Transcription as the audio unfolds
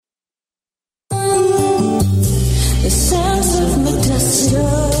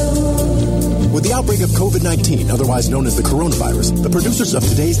With the outbreak of COVID-19, otherwise known as the coronavirus, the producers of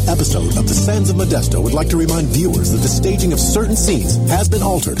today's episode of The Sands of Modesto would like to remind viewers that the staging of certain scenes has been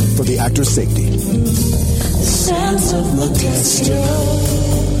altered for the actor's safety. The Sands of Modesto.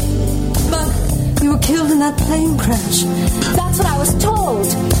 But you were killed in that plane crash. That's what I was told.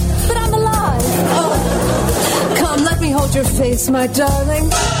 But I'm alive. Oh. Come, let me hold your face, my darling.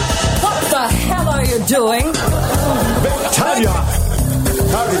 What the hell are you doing? Tanya!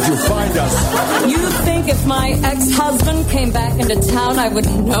 How did you find us? You think if my ex-husband came back into town, I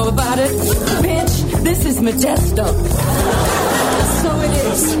wouldn't know about it? Bitch, this is Modesto. So it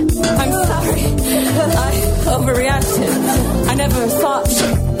is. I'm sorry. I overreacted. I never thought...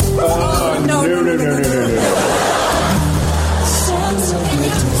 No.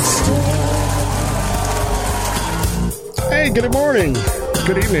 Hey, good morning,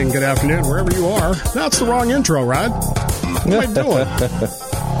 good evening, good afternoon, wherever you are. That's the wrong intro, Rod. What am I doing?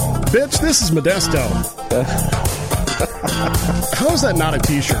 Bitch, this is Modesto. How is that not a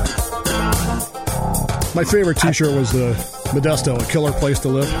t-shirt? My favorite t-shirt was the Modesto, a killer place to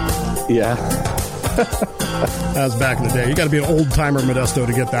live. Yeah. That was back in the day. You got to be an old-timer Modesto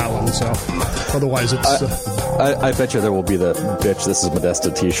to get that one, so otherwise it's... I bet you there will be the bitch, this is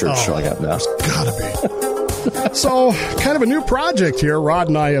Modesto t-shirt showing up now. Gotta be. So, kind of a new project here. Rod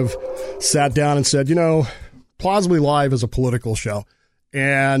and I have sat down and said, Plausibly Live is a political show.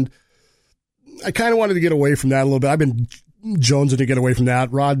 And I kind of wanted to get away from that a little bit. I've been jonesing to get away from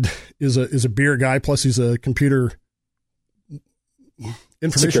that. Rod is a beer guy, plus he's a computer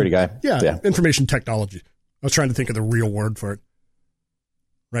information security guy. Yeah, information technology. I was trying to think of the real word for it.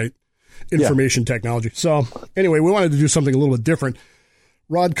 Right? Information technology. So anyway, we wanted to do something a little bit different.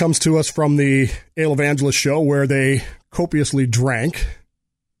 Rod comes to us from the Ale Evangelist show where they copiously drank.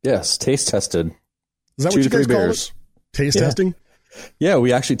 Yes, taste tested. Is that what you guys call it? Taste testing? Yeah,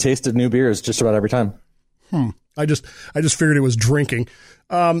 we actually tasted new beers just about every time. I just figured it was drinking.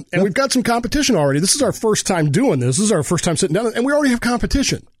 And we've got some competition already. This is our first time doing this. This is our first time sitting down, and we already have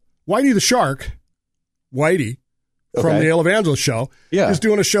competition. Whitey the Shark, from the Ale Evangelist show, is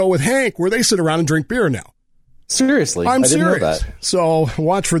doing a show with Hank where they sit around and drink beer now. Seriously? I'm serious. Know that. So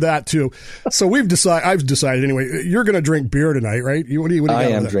watch for that too. So I've decided anyway, you're going to drink beer tonight, right? What do you got? I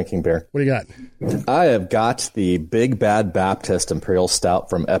am drinking beer. What do you got? I have got the Big Bad Baptist Imperial Stout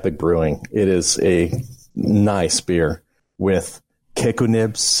from Epic Brewing. It is a nice beer with Keiko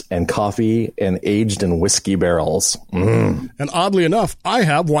nibs and coffee and aged in whiskey barrels. And oddly enough, I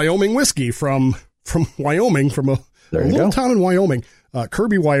have Wyoming whiskey from Wyoming, from a little town in Wyoming,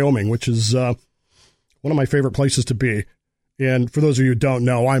 Kirby, Wyoming, which is one of my favorite places to be. And for those of you who don't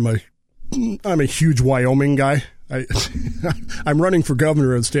know, I'm a huge Wyoming guy. I'm running for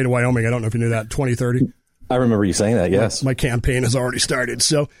governor of the state of Wyoming. I don't know if you knew that, 2030. I remember you saying that, yes. My campaign has already started.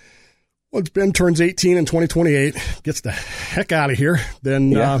 So once Ben turns 18 in 2028, gets the heck out of here,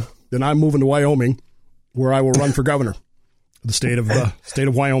 then I'm moving to Wyoming, where I will run for governor of the state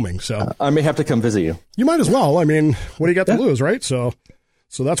of Wyoming. So I may have to come visit you. You might as well. I mean, what do you got to lose, right? So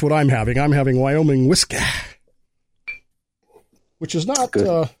that's what I'm having. I'm having Wyoming whiskey, which is not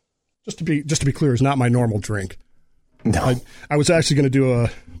just to be clear, is not my normal drink. No, I was actually going to do a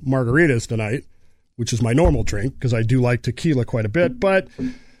margaritas tonight, which is my normal drink because I do like tequila quite a bit. But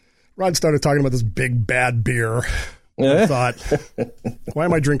Rod started talking about this big bad beer. I thought, why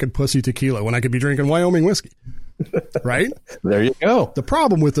am I drinking pussy tequila when I could be drinking Wyoming whiskey? Right? There you go. The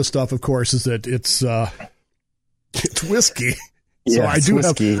problem with this stuff, of course, is that it's whiskey. So I do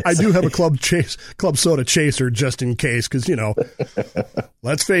have a club soda chaser just in case, because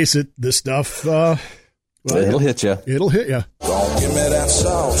let's face it, this stuff it'll hit you. It'll hit you. Don't give me that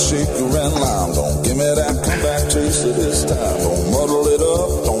salt, shaker and lime. Don't give me that comeback taste of this time. Don't muddle it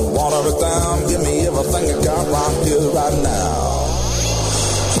up. Don't water it down. Give me everything you got right here, right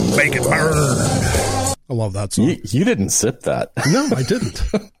now. Make it burn. I love that song. You didn't sip that. No, I didn't.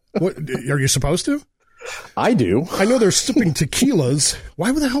 What, are you supposed to? I do. I know they're sipping tequilas.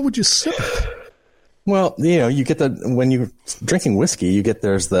 Why the hell would you sip it? Well, you get when you're drinking whiskey,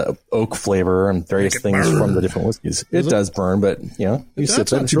 there's the oak flavor and various things from the different whiskeys. It does burn, but you sip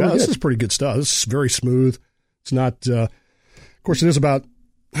it. It's really good. This is pretty good stuff. This is very smooth. It's not, of course, it is about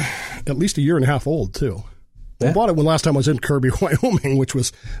at least a year and a half old too. Yeah. I bought it when last time I was in Kirby, Wyoming, which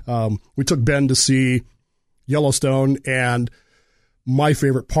was, we took Ben to see Yellowstone and my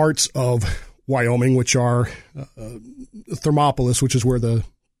favorite parts of Wyoming, which are Thermopolis, which is where the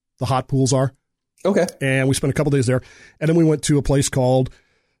hot pools are. Okay. And we spent a couple days there. And then we went to a place called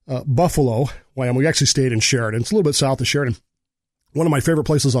Buffalo, Wyoming. We actually stayed in Sheridan. It's a little bit south of Sheridan. One of my favorite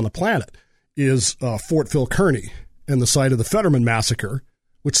places on the planet is Fort Phil Kearny. and the site of the Fetterman Massacre,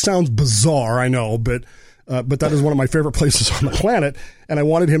 which sounds bizarre, I know, but that is one of my favorite places on the planet, and I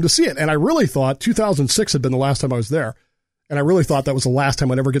wanted him to see it. And I really thought 2006 had been the last time I was there, and I really thought that was the last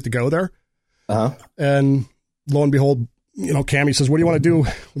time I'd ever get to go there. And lo and behold, Cammie says, what do you want to do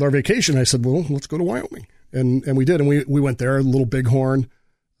with our vacation? I said, well, let's go to Wyoming. And we did, and we went there, Little Bighorn,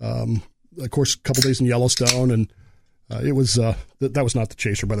 of course, a couple days in Yellowstone, and it was that was not the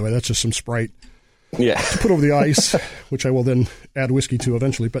chaser, by the way. That's just some Sprite to put over the ice, which I will then add whiskey to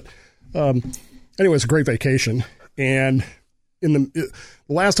eventually. But anyway, it's a great vacation. And the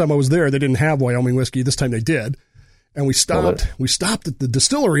last time I was there, they didn't have Wyoming whiskey. This time they did. And we stopped at the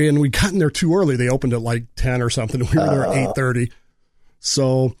distillery, and we got in there too early. They opened at like 10 or something. We were there at 8:30.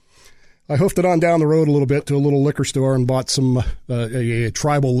 So I hoofed it on down the road a little bit to a little liquor store and bought some a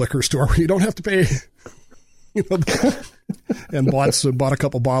tribal liquor store where you don't have to pay, and bought a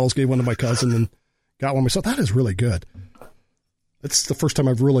couple bottles, gave one to my cousin, and got one myself. That is really good. It's the first time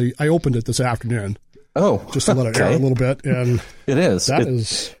I opened it this afternoon. Oh, just to let it air a little bit, and it is.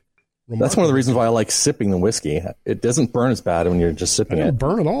 Is remarkable. That's one of the reasons why I like sipping the whiskey. It doesn't burn as bad when you're just sipping it. It didn't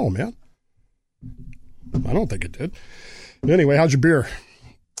burn at all, man. I don't think it did. Anyway, how's your beer?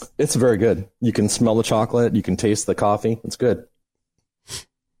 It's very good. You can smell the chocolate. You can taste the coffee. It's good.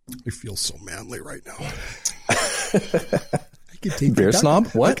 I feel so manly right now. I can taste beer snob?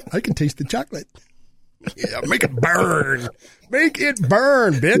 What? I can taste the chocolate. Yeah, make it burn. Make it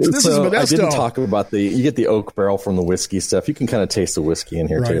burn, bitch. This is Modesto. I didn't talk about you get the oak barrel from the whiskey stuff. You can kind of taste the whiskey in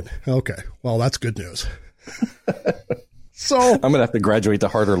here, too. Okay. Well, that's good news. So I'm going to have to graduate to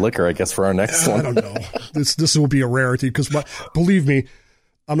harder liquor, I guess, for our next one. I don't know. This will be a rarity because, believe me,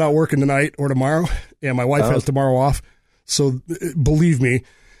 I'm not working tonight or tomorrow, and my wife has tomorrow off. So believe me,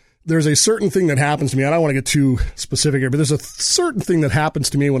 there's a certain thing that happens to me. I don't want to get too specific here, but there's a certain thing that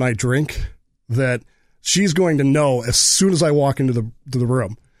happens to me when I drink that she's going to know as soon as I walk into the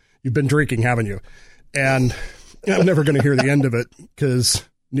room. You've been drinking, haven't you? And I'm never going to hear the end of it because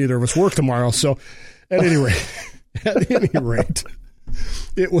neither of us work tomorrow. So at any rate,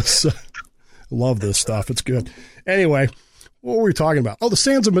 it was, I love this stuff. It's good. Anyway, what were we talking about? Oh, the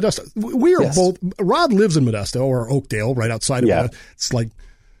Sands of Modesto. We are both, Rod lives in Modesto or Oakdale, right outside of it. It's like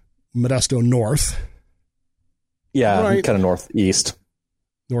Modesto North. Yeah, right? Kind of northeast.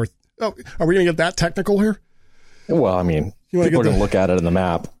 North. Oh, are we going to get that technical here? Well, I mean, people are going to look at it in the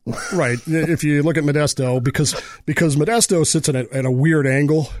map. Right. If you look at Modesto, because Modesto sits at a weird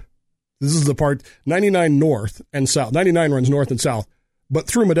angle. This is the part, 99 north and south. 99 runs north and south, but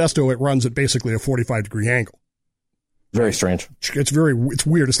through Modesto, it runs at basically a 45-degree angle. Very strange. It's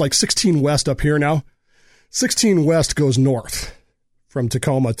weird. It's like 16 west up here now. 16 west goes north from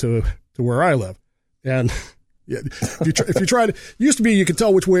Tacoma to where I live. And if you try to, used to be you could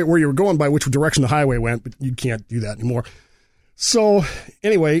tell where you were going by which direction the highway went, but you can't do that anymore. So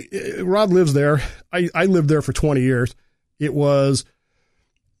anyway, Rod lives there. I lived there for 20 years. It was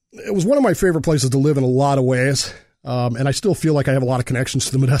one of my favorite places to live in a lot of ways. And I still feel like I have a lot of connections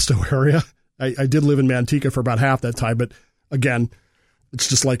to the Modesto area. I did live in Manteca for about half that time, but again, it's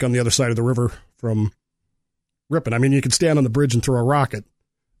just like on the other side of the river from Ripon. I mean, you could stand on the bridge and throw a rocket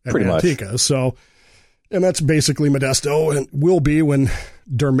at Manteca. So, and that's basically Modesto, and will be when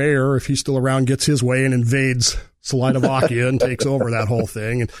Dermayer, if he's still around, gets his way and invades Salida and takes over that whole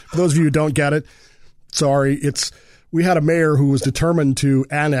thing. And for those of you who don't get it, sorry, we had a mayor who was determined to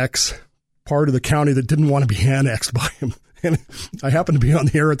annex part of the county that didn't want to be annexed by him. And I happened to be on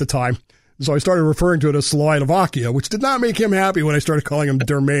the air at the time. So I started referring to it as Slovakia, which did not make him happy when I started calling him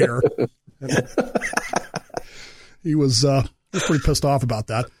Dermayer. He was pretty pissed off about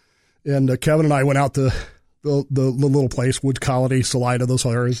that. And Kevin and I went out to the little place, Wood Colony, Salida, those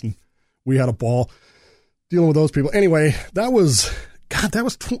areas, and we had a ball dealing with those people. Anyway, that was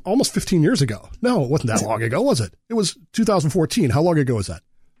almost 15 years ago. No, it wasn't that long ago, was it? It was 2014. How long ago was that?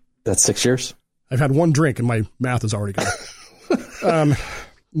 That's 6 years. I've had one drink and my math is already gone.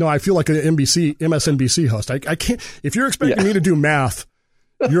 No, I feel like an MSNBC host. I can't. If you're expecting me to do math,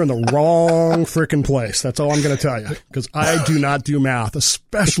 you're in the wrong freaking place. That's all I'm going to tell you, because I do not do math,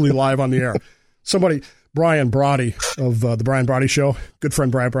 especially live on the air. Brian Brody of the Brian Brody Show, good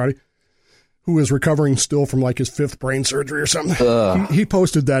friend Brian Brody, who is recovering still from like his 5th brain surgery or something. He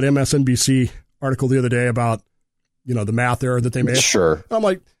posted that MSNBC article the other day about, the math error that they made. Sure. I'm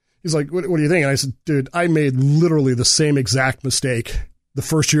like, he's like, what do you think? And I said, dude, I made literally the same exact mistake the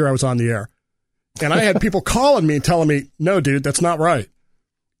first year I was on the air. And I had people calling me and telling me, no, dude, that's not right.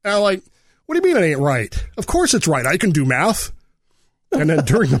 And I'm like, what do you mean it ain't right? Of course it's right. I can do math. And then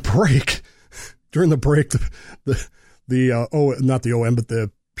during the break, not the OM, but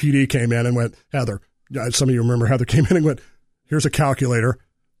the PD came in and went, Heather, Some of you remember Heather came in and went, here's a calculator,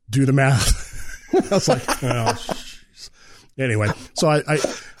 do the math. I was like, oh, jeez. Anyway, so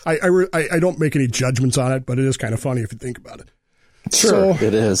I don't make any judgments on it, but it is kind of funny if you think about it. Sure, so,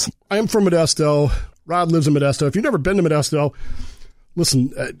 it is. I am from Modesto. Rod lives in Modesto. If you've never been to Modesto,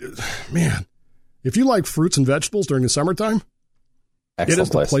 listen, man, if you like fruits and vegetables during the summertime, Excellent it is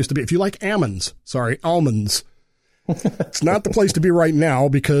the place to be. If you like almonds, it's not the place to be right now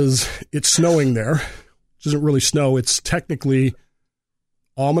because it's snowing there. It doesn't really snow. It's technically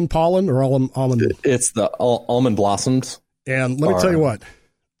almond pollen or almond. It's the almond blossoms. And let me tell you what.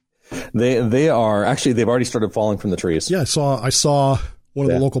 They are actually, they've already started falling from the trees. Yeah, I saw one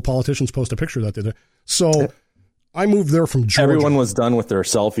of the local politicians post a picture of that the other day. So I moved there from Georgia. Everyone was done with their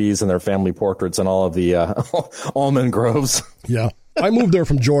selfies and their family portraits and all of the almond groves. Yeah. I moved there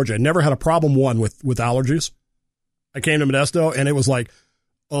from Georgia. Never had a problem with allergies. I came to Modesto and it was like,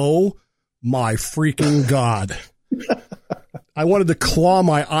 oh my freaking God. I wanted to claw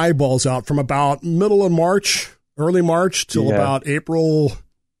my eyeballs out from about middle of March, early March till about April.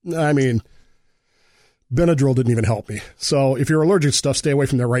 I mean, Benadryl didn't even help me. So if you're allergic to stuff, stay away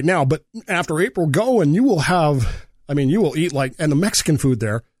from there right now. But after April, go and you will eat and the Mexican food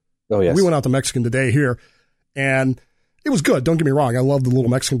there. Oh, yes. We went out to Mexican today here and it was good. Don't get me wrong. I love the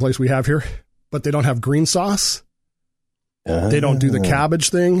little Mexican place we have here, but they don't have green sauce. They don't do the cabbage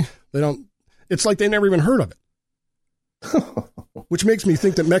thing. It's like they never even heard of it, which makes me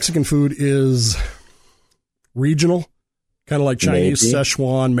think that Mexican food is regional, kind of like Chinese, maybe.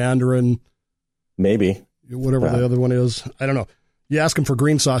 Szechuan, Mandarin. Maybe. Whatever the other one is. I don't know. You ask them for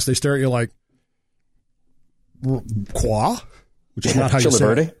green sauce, they stare at you like, qua? Which is not how you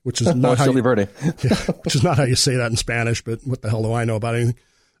say it. Which is not how which is not how you say that in Spanish, but what the hell do I know about anything?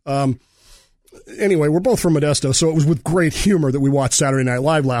 Anyway, we're both from Modesto, so it was with great humor that we watched Saturday Night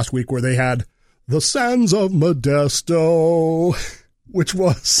Live last week where they had The Sands of Modesto, which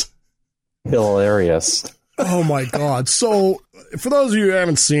was hilarious. Oh my God. So for those of you who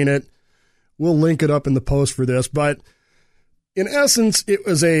haven't seen it, we'll link it up in the post for this, but in essence, it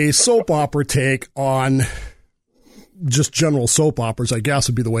was a soap opera take on just general soap operas, I guess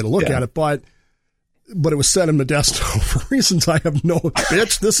would be the way to look at it, but it was set in Modesto for reasons I have no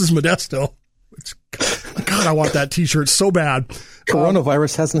bitch. This is Modesto. God, I want that T-shirt so bad.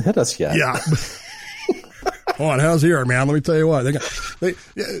 Coronavirus hasn't hit us yet. Yeah. Oh, and how's here, man? Let me tell you what.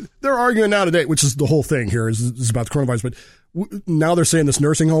 They're arguing now today, which is the whole thing here is about the coronavirus. But now they're saying this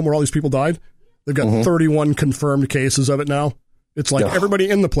nursing home where all these people died, they've got 31 confirmed cases of it now. It's like everybody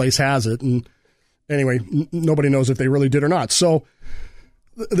in the place has it. And anyway, nobody knows if they really did or not. So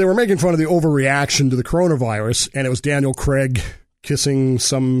they were making fun of the overreaction to the coronavirus, and it was Daniel Craig kissing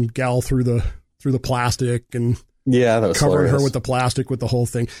some gal through the plastic and that was covering hilarious. her with the plastic with the whole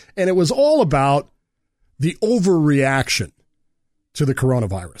thing. And it was all about the overreaction to the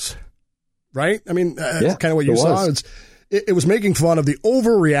coronavirus, right? I mean, that's kind of what you saw. It was making fun of the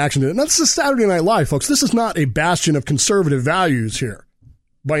overreaction to it. And that's the Saturday Night Live, folks. This is not a bastion of conservative values here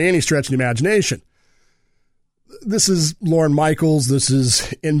by any stretch of the imagination. This is Lorne Michaels. This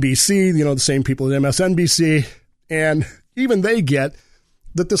is NBC, the same people at MSNBC. And even they get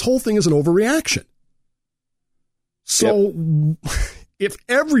that this whole thing is an overreaction. So if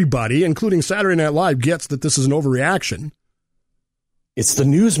everybody, including Saturday Night Live, gets that this is an overreaction. It's the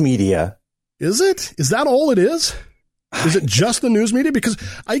news media. Is it? Is that all it is? Is it just the news media? Because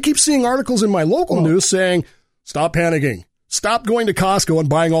I keep seeing articles in my local news saying, stop panicking. Stop going to Costco and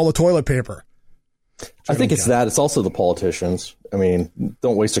buying all the toilet paper. I think it's that. It's also the politicians. I mean,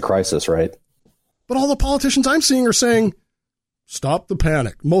 don't waste a crisis, right? But all the politicians I'm seeing are saying, stop the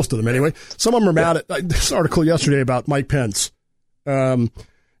panic. Most of them, anyway. Some of them are mad at this article yesterday about Mike Pence. Yahoo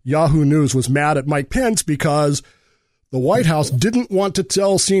News was mad at Mike Pence because the White House didn't want to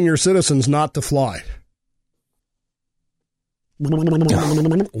tell senior citizens not to fly.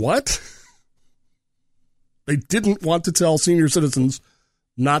 What? They didn't want to tell senior citizens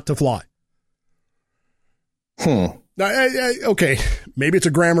not to fly. Now, okay, maybe it's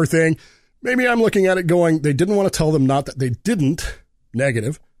a grammar thing. Maybe I'm looking at it going, they didn't want to tell them they didn't,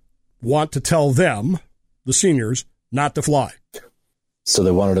 negative, want to tell them, the seniors, not to fly. So they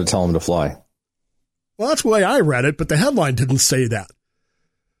wanted to tell them to fly. Well, that's the way I read it, but the headline didn't say that.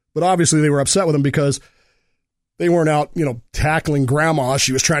 But obviously they were upset with him because they weren't out, tackling grandma.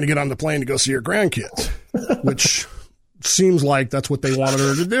 She was trying to get on the plane to go see her grandkids, which seems like that's what they wanted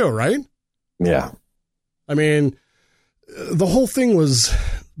her to do, right? Yeah. I mean, the whole thing was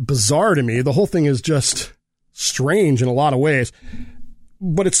bizarre to me. The whole thing is just strange in a lot of ways,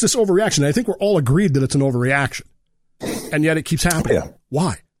 but it's this overreaction. I think we're all agreed that it's an overreaction, and yet it keeps happening. Yeah.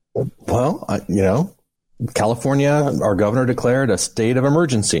 Why? Well, California, our governor declared a state of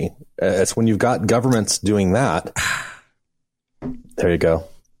emergency. It's when you've got governments doing that. There you go.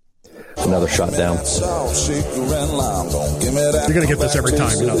 Another shot down. You're going to get this every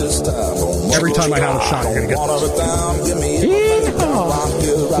time. You know. Every time I have a shot, you're going to get this.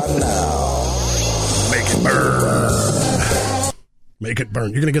 Make it burn. Make it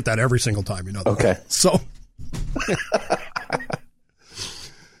burn. You're going to get that every single time. You know. Okay. So,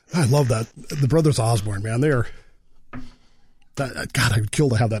 I love that. The Brothers Osborne, man. They're... God, I'd kill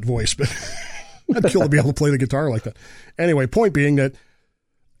to have that voice, but I'd kill to be able to play the guitar like that. Anyway, point being that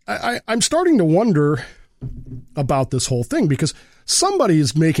I'm starting to wonder about this whole thing because somebody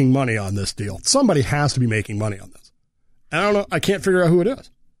is making money on this deal. Somebody has to be making money on this. I don't know. I can't figure out who it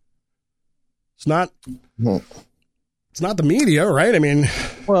is. It's not the media, right? I mean,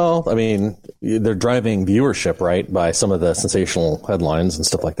 they're driving viewership, right, by some of the sensational headlines and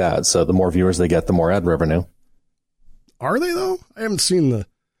stuff like that. So the more viewers they get, the more ad revenue. Are they though? I haven't seen the.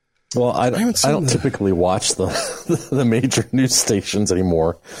 Well, I don't typically watch the major news stations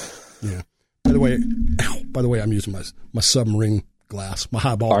anymore. Yeah. By the way, I'm using my submarine glass, my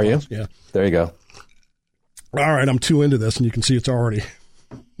highball. Are glass. you? Yeah. There you go. All right, I'm too into this, and you can see it's already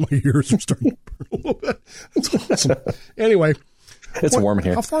my ears are starting to burn a little bit. That's awesome. Anyway, it's warm in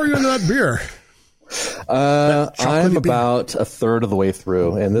here. How far are you into that beer? I'm about a third of the way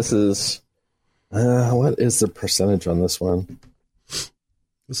through, and this is what is the percentage on this one?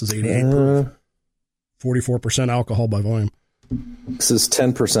 This is 88 proof. 44% alcohol by volume. This is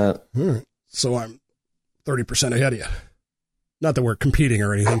 10%. All right. So I'm 30% ahead of you. Not that we're competing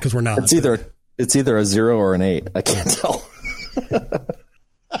or anything, because we're not. It's either a 0 or an 8. I can't tell.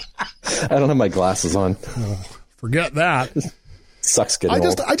 I don't have my glasses on. Oh, forget that. Sucks getting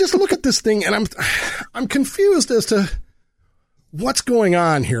old. I just look at this thing and I'm confused as to what's going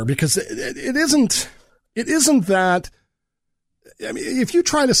on here, because it isn't that. I mean, if you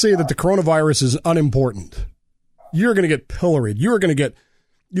try to say that the coronavirus is unimportant, you're going to get pilloried. You're going to get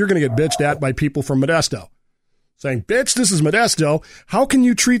bitched at by people from Modesto saying, "Bitch, this is Modesto. How can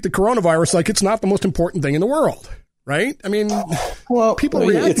you treat the coronavirus like it's not the most important thing in the world?" Right? I mean, people are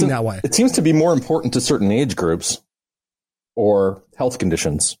reacting that way. It seems to be more important to certain age groups or health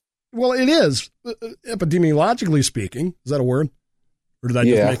conditions. Well, it is. Epidemiologically speaking, is that a word? Or did I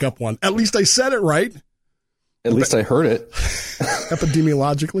just make up one? At least I said it right. At least I heard it.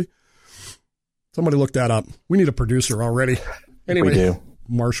 Epidemiologically. Somebody look that up. We need a producer already. Anyway, we do.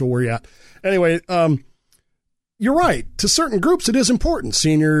 Marshall, where you at? Anyway, you're right. To certain groups, it is important.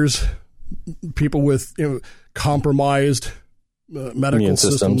 Seniors, people with compromised medical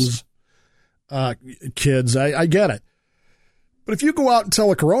systems, kids. I get it. But if you go out and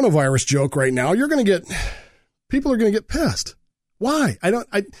tell a coronavirus joke right now, people are going to get pissed. Why? I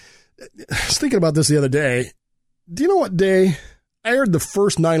was thinking about this the other day. Do you know what day I heard the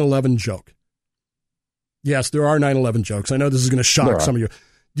first 9/11 joke? Yes, there are 9/11 jokes. I know this is going to shock some of you.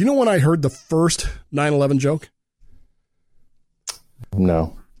 Do you know when I heard the first 9/11 joke?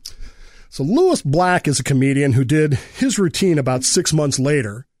 No. So Lewis Black is a comedian who did his routine about 6 months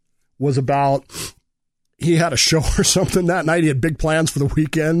later. Was about, he had a show or something that night. He had big plans for the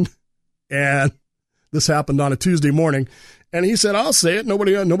weekend. And this happened on a Tuesday morning. And he said, I'll say it.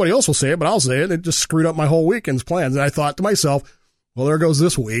 Nobody else will say it, but I'll say it. And it just screwed up my whole weekend's plans. And I thought to myself, well, there goes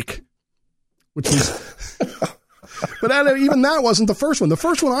this week. Which was, but even that wasn't the first one. The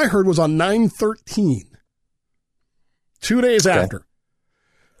first one I heard was on 9/13. 2 days after.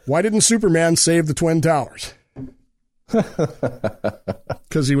 Why didn't Superman save the Twin Towers?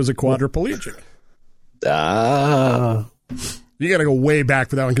 Because he was a quadriplegic. You got to go way back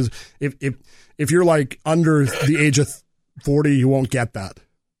for that one, because if you're like under the age of 40, you won't get that.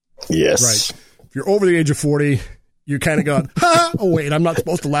 Yes. Right. If you're over the age of 40, you kind of go, ha! Oh, wait, I'm not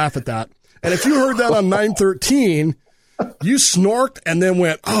supposed to laugh at that. And if you heard that on 9/13, you snorked and then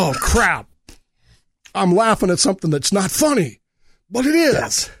went, oh, crap. I'm laughing at something that's not funny. But it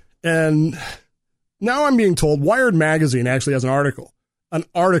is. And now I'm being told Wired Magazine actually has an article,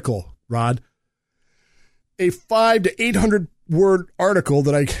 Rod, a 500 to 800 word article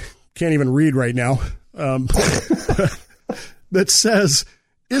that I can't even read right now, that says,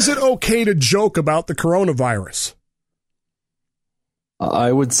 is it okay to joke about the coronavirus?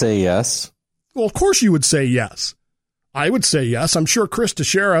 I would say yes. Well, of course you would say yes. I would say yes. I'm sure Chris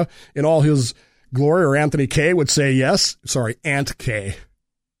Teixeira in all his glory, or Anthony K, would say yes. Sorry, Ant K.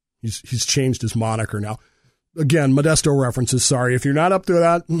 He's changed his moniker now. Again, Modesto references. Sorry. If you're not up to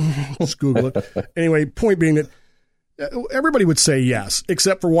that, just Google it. Anyway, point being that everybody would say yes,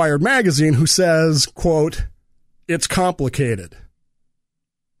 except for Wired Magazine, who says, quote, it's complicated.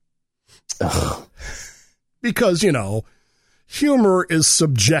 because, humor is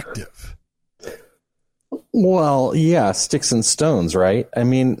subjective. Well, yeah, sticks and stones, right? I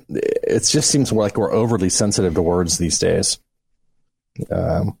mean, it just seems like we're overly sensitive to words these days.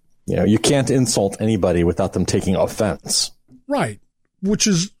 You can't insult anybody without them taking offense. Right. Which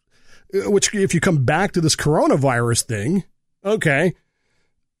if you come back to this coronavirus thing, okay,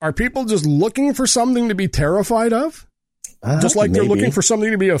 are people just looking for something to be terrified of? Just like they're looking for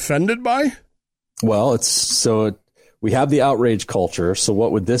something to be offended by? Well, we have the outrage culture. So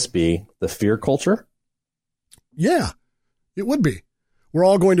what would this be? The fear culture? Yeah, it would be. We're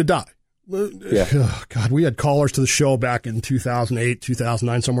all going to die. Yeah. Oh, God, we had callers to the show back in 2008,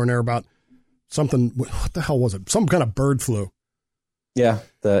 2009, somewhere in there about something. What the hell was it? Some kind of bird flu. Yeah,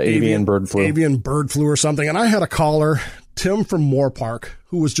 the avian bird flu. Avian bird flu or something. And I had a caller, Tim from Moore Park,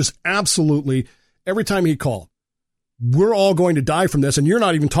 who was just absolutely, every time he called, we're all going to die from this, and you're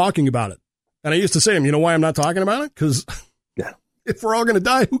not even talking about it. And I used to say to him, you know why I'm not talking about it? Because if we're all going to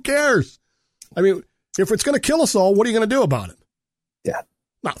die, who cares? I mean, if it's going to kill us all, what are you going to do about it? Yeah.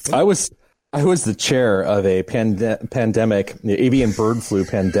 Nothing. I was the chair of a pandemic, the avian bird flu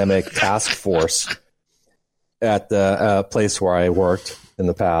pandemic task force at the place where I worked in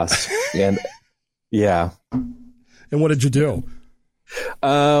the past. And yeah. And what did you do?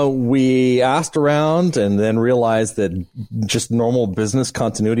 We asked around and then realized that just normal business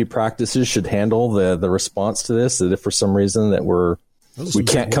continuity practices should handle the response to this. That if for some reason that we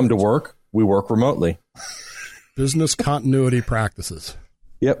can't come to work, we work remotely. Business continuity practices.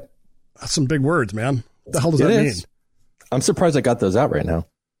 Yep. That's some big words, man. What the hell does that mean? I'm surprised I got those out right now.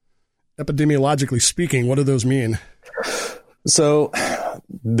 Epidemiologically speaking, what do those mean? So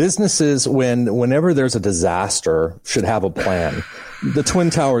businesses, whenever there's a disaster, should have a plan. The Twin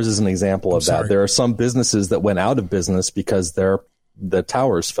Towers is an example of that. There are some businesses that went out of business because the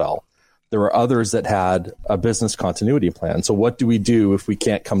towers fell. There were others that had a business continuity plan. So what do we do if we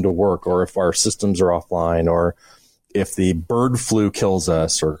can't come to work, or if our systems are offline, or if the bird flu kills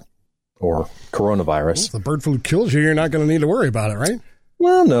us, or coronavirus? Well, if the bird flu kills you, you're not going to need to worry about it, right?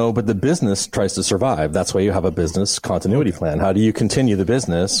 Well, no, but the business tries to survive. That's why you have a business continuity plan. How do you continue the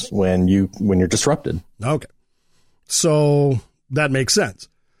business when you're disrupted? Okay. So that makes sense.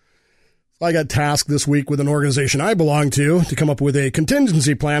 I got tasked this week with an organization I belong to come up with a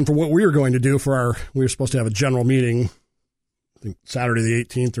contingency plan for what we were going to do we were supposed to have a general meeting, I think Saturday the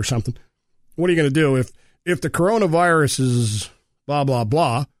 18th or something. What are you going to do if the coronavirus is blah, blah,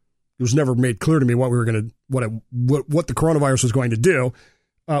 blah? It was never made clear to me what we were going to, what the coronavirus was going to do.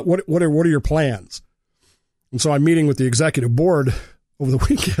 What are your plans? And so I'm meeting with the executive board over the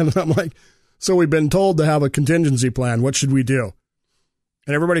weekend, and I'm like, so we've been told to have a contingency plan. What should we do?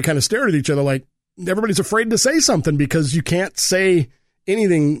 And everybody kind of stared at each other like everybody's afraid to say something, because you can't say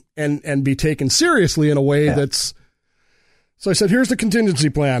anything and be taken seriously in a way that's. So I said, here's the contingency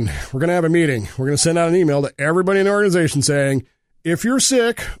plan. We're going to have a meeting. We're going to send out an email to everybody in the organization saying, if you're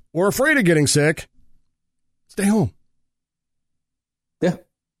sick or afraid of getting sick, stay home. Yeah.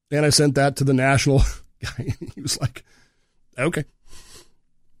 And I sent that to the national guy. He was like, okay.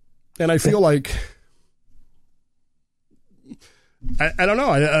 And I feel like, I don't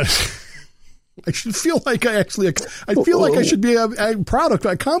know. I should feel like I feel like I should be proud of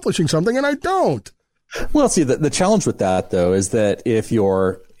accomplishing something, and I don't. Well, see, the challenge with that, though, is that if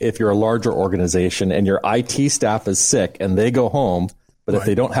you're a larger organization and your IT staff is sick and they go home, but if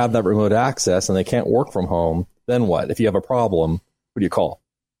they don't have that remote access and they can't work from home, then what? If you have a problem, who do you call?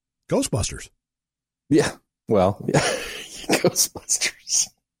 Ghostbusters. Yeah. Well, yeah. Ghostbusters.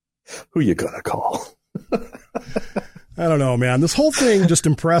 Who you gonna call? I don't know, man. This whole thing just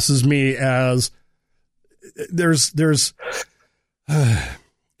impresses me as there's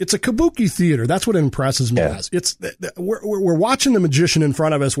it's a kabuki theater. That's what it impresses me as. It's we're watching the magician in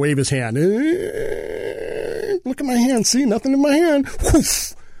front of us wave his hand. Look at my hand. See, nothing in my hand.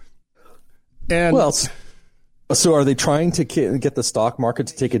 And well, so are they trying to get the stock market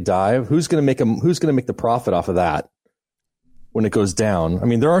to take a dive? Who's going to make the profit off of that when it goes down? I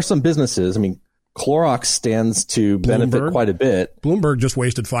mean, there are some businesses. I mean, Clorox stands to benefit quite a bit. Bloomberg just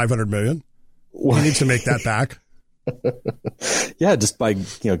wasted $500 million. He needs to make that back. Yeah, just by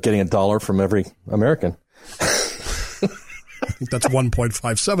getting $1 from every American. I think that's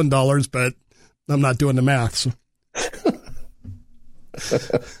 $1.57, but I'm not doing the math. So.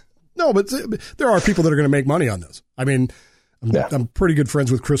 No, but there are people that are going to make money on this. I mean, I'm pretty good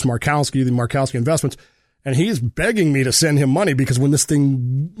friends with Chris Markowski, the Markowski Investments, and he's begging me to send him money because when this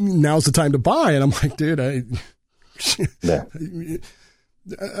thing, now's the time to buy. And I'm like, dude, I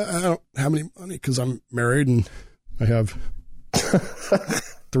don't have any money because I'm married and I have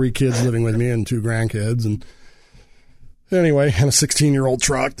 3 kids living with me and 2 grandkids. And anyway, and a 16-year-old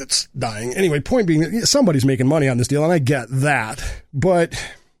truck that's dying. Anyway, point being that somebody's making money on this deal, and I get that. But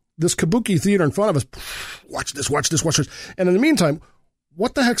this kabuki theater in front of us, watch this. And in the meantime,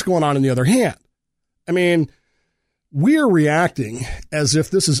 what the heck's going on in the other hand? I mean, we're reacting as if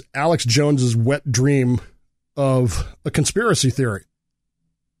this is Alex Jones's wet dream of a conspiracy theory.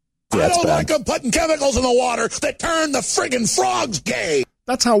 Yeah, I don't bad. like them putting chemicals in the water that turn the friggin' frogs gay.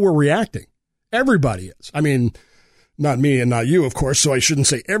 That's how we're reacting. Everybody is. I mean, not me and not you, of course, so I shouldn't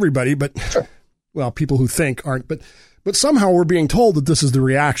say everybody, but, well, people who think aren't. But somehow we're being told that this is the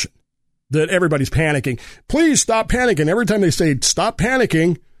reaction, that everybody's panicking. Please stop panicking. Every time they say stop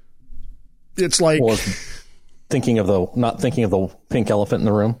panicking, it's like... Well, not thinking of the pink elephant in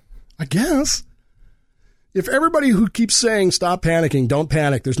the room. I guess. If everybody who keeps saying stop panicking, don't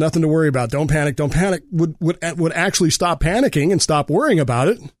panic, there's nothing to worry about, don't panic, would actually stop panicking and stop worrying about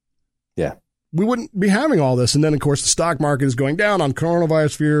it, yeah, we wouldn't be having all this. And then, of course, the stock market is going down on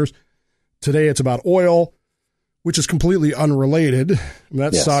coronavirus fears. Today it's about oil, which is completely unrelated. And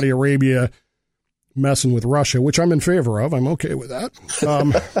that's yes. Saudi Arabia messing with Russia, which I'm in favor of. I'm okay with that.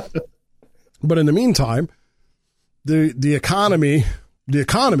 But in the meantime, the economy,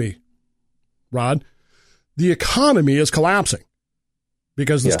 Rod, the economy is collapsing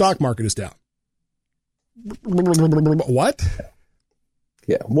because the yes. stock market is down. What?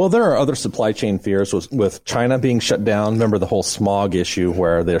 Yeah. Well, there are other supply chain fears with China being shut down. Remember the whole smog issue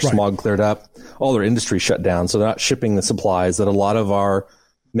where their smog cleared up, all their industry shut down. So they're not shipping the supplies that a lot of our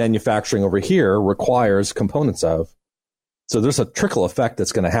manufacturing over here requires components of. So there's a trickle effect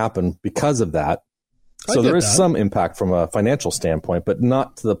that's going to happen because of that. So there is some impact from a financial standpoint, but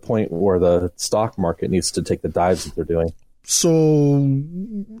not to the point where the stock market needs to take the dives that they're doing. So,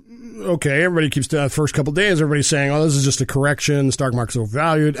 okay, everybody keeps the first couple of days, everybody's saying, oh, this is just a correction, the stock market's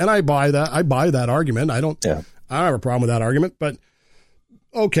overvalued, and I buy that argument. I don't have a problem with that argument, but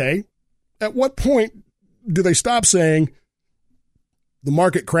okay, at what point do they stop saying the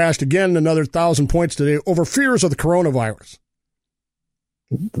market crashed again another 1,000 points today over fears of the coronavirus?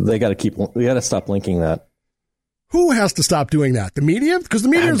 We got to stop linking that. Who has to stop doing that? The media? Because the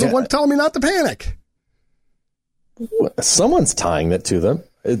media is the one telling me not to panic. Someone's tying it to them.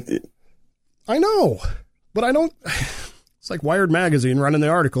 I know, but I don't. It's like Wired Magazine running the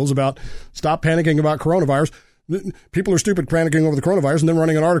articles about stop panicking about coronavirus. People are stupid panicking over the coronavirus and then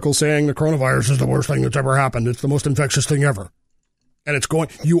running an article saying the coronavirus is the worst thing that's ever happened. It's the most infectious thing ever. And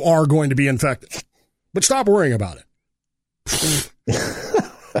you are going to be infected. But stop worrying about it.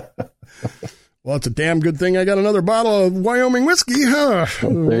 Well, it's a damn good thing I got another bottle of Wyoming whiskey, huh?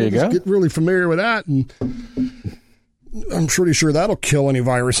 There you go. Get really familiar with that, and I'm pretty sure that'll kill any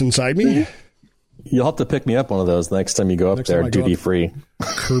virus inside me. You'll have to pick me up one of those next time you go up there, duty free.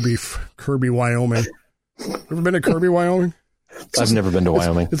 Kirby, Wyoming. Ever been to Kirby, Wyoming? I've never been to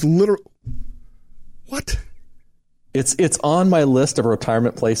Wyoming. It's literal. What? It's on my list of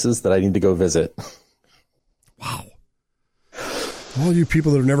retirement places that I need to go visit. Wow. All you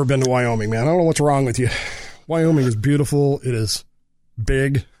people that have never been to Wyoming, man, I don't know what's wrong with you. Wyoming is beautiful. It is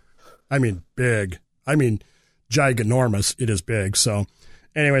big. I mean, big. I mean, giganormous. It is big. So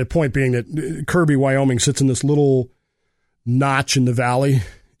anyway, the point being that Kirby, Wyoming sits in this little notch in the valley.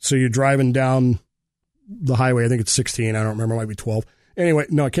 So you're driving down the highway. I think it's 16. I don't remember. It might be 12. Anyway,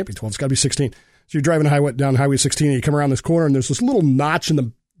 no, it can't be 12. It's got to be 16. So you're driving down Highway 16 and you come around this corner and there's this little notch in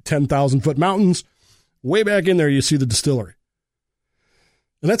the 10,000-foot mountains. Way back in there, you see the distillery.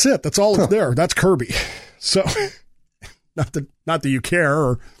 And that's it. That's all that's there. That's Kirby. So not that you care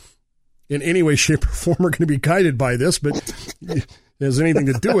or in any way, shape, or form are going to be guided by this, but it has anything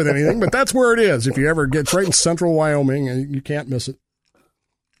to do with anything. But that's where it is. If you ever get right in central Wyoming, you can't miss it.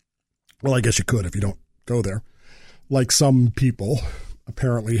 Well, I guess you could if you don't go there. Like some people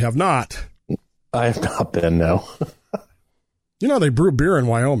apparently have not. I have not been, no. You know, they brew beer in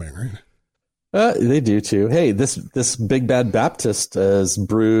Wyoming, right? They do too. Hey, this Big Bad Baptist is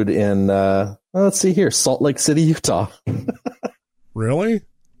brewed in, let's see here, Salt Lake City, Utah. Really?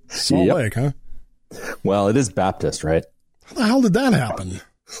 Salt Lake, huh? Well, it is Baptist, right? How the hell did that happen?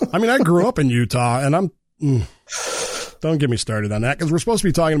 I mean, I grew up in Utah, and don't get me started on that, because we're supposed to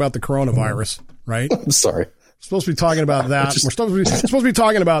be talking about the coronavirus, right? I'm sorry. We're supposed to be talking about that. We're supposed to be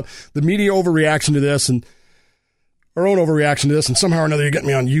talking about the media overreaction to this, and our own overreaction to this, and somehow or another you get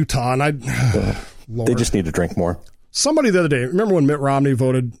me on Utah, and they just need to drink more. Somebody the other day, remember when Mitt Romney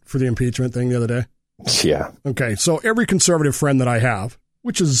voted for the impeachment thing the other day? Yeah. Okay, so every conservative friend that I have,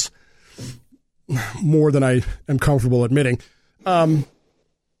 which is more than I am comfortable admitting,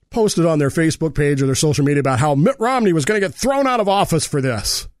 posted on their Facebook page or their social media about how Mitt Romney was going to get thrown out of office for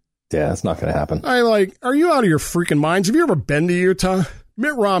this. Yeah, that's not going to happen. Are you out of your freaking minds? Have you ever been to Utah?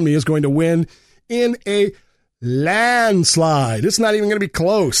 Mitt Romney is going to win in a landslide. It's not even going to be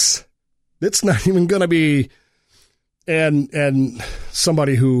close. It's not even going to be. And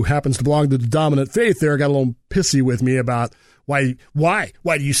somebody who happens to belong to the dominant faith there got a little pissy with me about why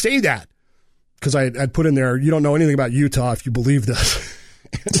do you say that? Because I'd put in there, you don't know anything about Utah if you believe this.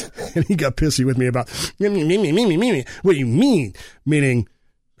 And he got pissy with me about, what do you mean? Meaning,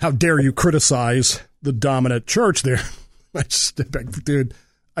 how dare you criticize the dominant church there? I just stepped back, dude,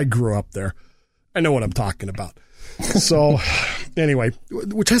 I grew up there. I know what I'm talking about. So, anyway,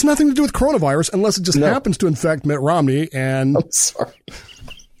 which has nothing to do with coronavirus unless it just happens to infect Mitt Romney. And I'm sorry.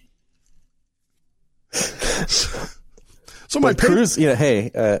 So my Cruz,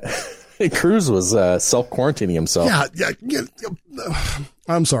 Cruz was self-quarantining himself. Yeah.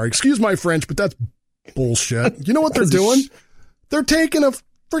 I'm sorry. Excuse my French, but that's bullshit. You know what they're doing? They're taking a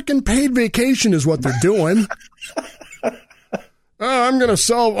freaking paid vacation is what they're doing. I'm going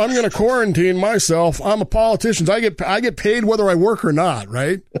to quarantine myself. I'm a politician. I get paid whether I work or not,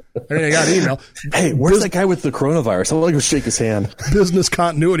 right? I mean, I got an email. Hey, where's that guy with the coronavirus? I want to go shake his hand. Business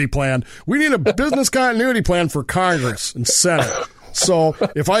continuity plan. We need a business continuity plan for Congress and Senate. So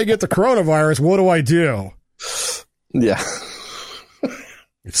if I get the coronavirus, what do I do? Yeah.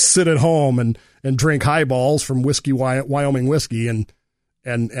 Sit at home and drink highballs from Wyoming whiskey and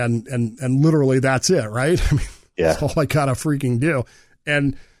literally that's it, right? I mean, yeah. That's all I gotta freaking do.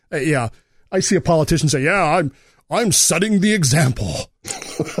 And I see a politician say, I'm setting the example.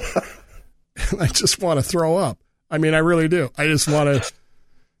 And I just want to throw up. I mean, I really do. I just want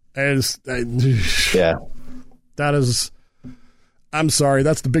to, yeah. That is, I'm sorry,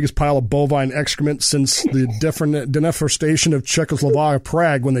 that's the biggest pile of bovine excrement since the deforestation of Czechoslovakia,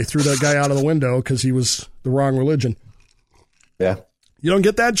 Prague, when they threw that guy out of the window because he was the wrong religion. Yeah. You don't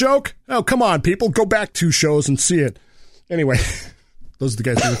get that joke? Oh, come on, people. Go back 2 shows and see it. Anyway, those are the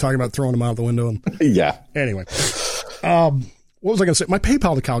guys who were talking about throwing them out the window. Yeah. Anyway, what was I going to say? My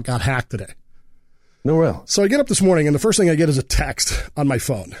PayPal account got hacked today. No real. So I get up this morning, and the first thing I get is a text on my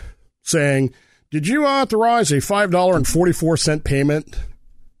phone saying, did you authorize a $5.44 payment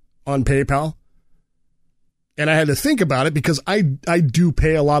on PayPal? And I had to think about it because I do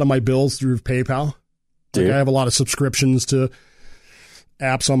pay a lot of my bills through PayPal. Like I have a lot of subscriptions to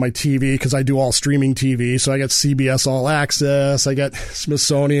apps on my TV because I do all streaming TV. So I got CBS All Access, I got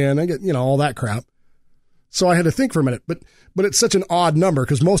Smithsonian, I get, all that crap. So I had to think for a minute, but it's such an odd number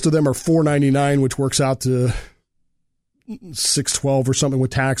because most of them are $4.99, which works out to $6.12 or something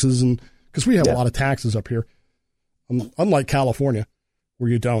with taxes. And because we have a lot of taxes up here, unlike California where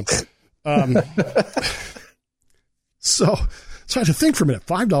you don't. So I had to think for a minute,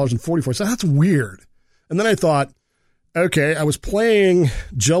 $5.44. That's weird. And then I thought, okay, I was playing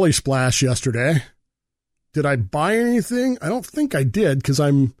Jelly Splash yesterday. Did I buy anything? I don't think I did because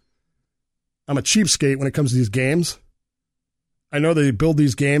I'm a cheapskate when it comes to these games. I know they build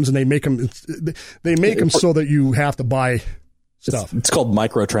these games and they make them so that you have to buy stuff. It's called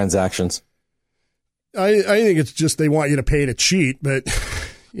microtransactions. I think it's just they want you to pay to cheat, but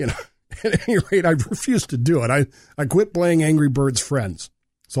at any rate, I refuse to do it. I quit playing Angry Birds Friends.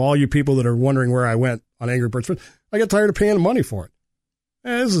 So all you people that are wondering where I went on Angry Birds Friends, I got tired of paying the money for it.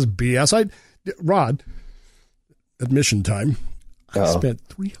 This is BS. Rod, admission time. I spent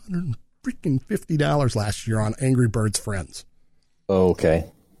 $350 last year on Angry Birds Friends. Okay.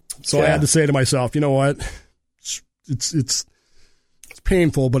 So I had to say to myself, you know what? It's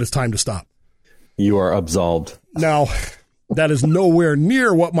painful, but it's time to stop. You are absolved. Now, that is nowhere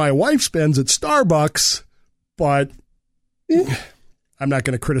near what my wife spends at Starbucks, but I'm not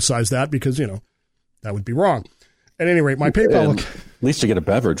going to criticize that because, that would be wrong. At any rate, my PayPal... At least you get a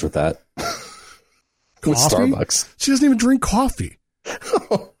beverage with that. With Starbucks. She doesn't even drink coffee.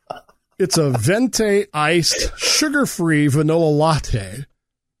 It's a Venti iced, sugar-free vanilla latte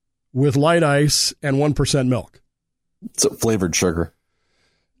with light ice and 1% milk. It's flavored sugar.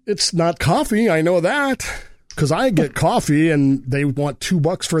 It's not coffee. I know that because I get coffee and they want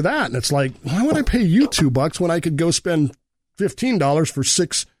 $2 for that. And it's like, why would I pay you $2 when I could go spend $15 for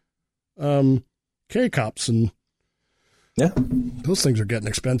 6 K-Cups? And those things are getting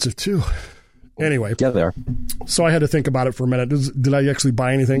expensive too. Anyway. Yeah, they are. So I had to think about it for a minute. Did I actually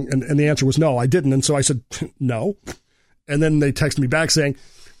buy anything? And the answer was no, I didn't. And so I said, no. And then they texted me back saying,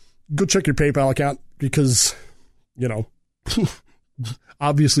 go check your PayPal account because,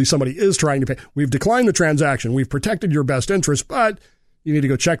 obviously somebody is trying to pay. We've declined the transaction. We've protected your best interest, but you need to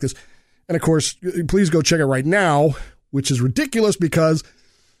go check this. And of course, please go check it right now, which is ridiculous because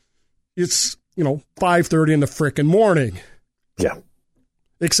it's 5:30 in the frickin' morning. Yeah.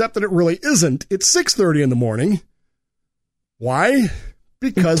 Except that it really isn't. It's 6:30 in the morning. Why?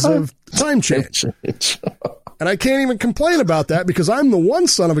 Because of time change. And I can't even complain about that because I'm the one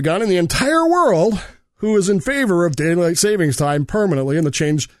son of a gun in the entire world who is in favor of daylight savings time permanently, and the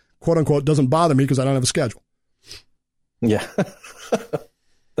change, quote unquote, doesn't bother me because I don't have a schedule. Yeah.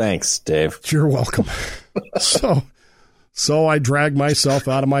 Thanks, Dave. You're welcome. So I drag myself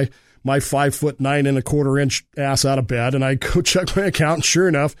out of my 5'9.25" ass out of bed, and I go check my account. And sure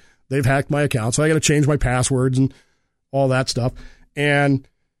enough, they've hacked my account. So I got to change my passwords and all that stuff.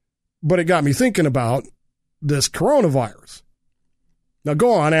 But it got me thinking about this coronavirus. Now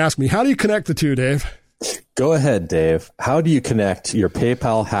go on, ask me, how do you connect the two, Dave? Go ahead, Dave. How do you connect your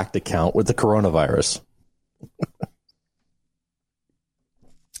PayPal hacked account with the coronavirus?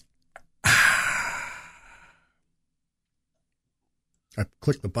 I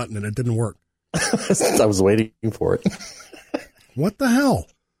clicked the button and it didn't work. I was waiting for it. What the hell?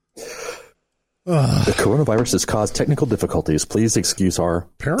 The coronavirus has caused technical difficulties. Please excuse our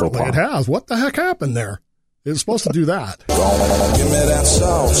Apparently it has. What the heck happened there? It was supposed to do that. Don't give me that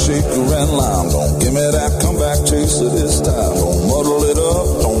salt, shaker, and lime. Don't give me that comeback taste of this time. Don't muddle it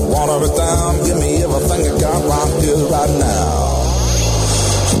up, don't water it down. Give me everything I got right here, right now.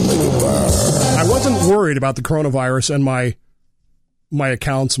 Make it burn. I wasn't worried about the coronavirus and my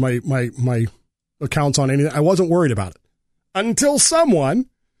accounts, my accounts on anything. I wasn't worried about it until someone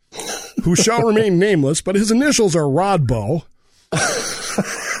who shall remain nameless, but his initials are Rodbo,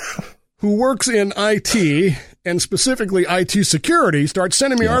 who works in IT and specifically IT security, starts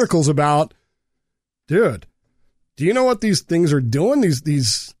sending me articles about, dude, do you know what these things are doing?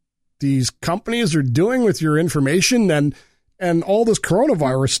 These companies are doing with your information, and all this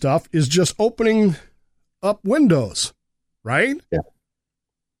coronavirus stuff is just opening up windows, right? Yeah.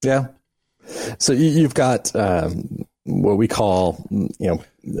 Yeah. So you've got what we call,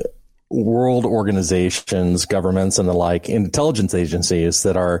 world organizations, governments, and the like, intelligence agencies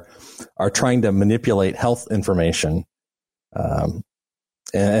that are trying to manipulate health information.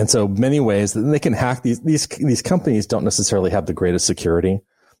 And so many ways that they can hack these companies don't necessarily have the greatest security.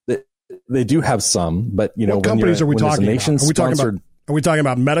 They do have some, but what companies are we talking about? Are we talking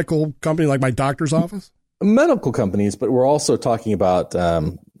about medical companies like my doctor's office? Medical companies, but we're also talking about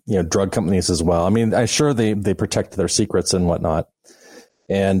drug companies as well. I mean, I'm sure they protect their secrets and whatnot.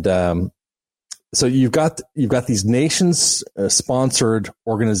 And so you've got these nations sponsored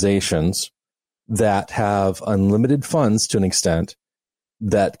organizations that have unlimited funds to an extent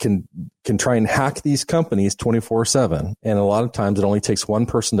that can try and hack these companies 24/7. And a lot of times it only takes one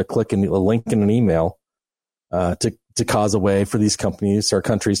person to click a link in an email to cause a way for these companies or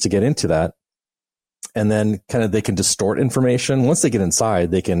countries to get into that. And then kind of they can distort information. Once they get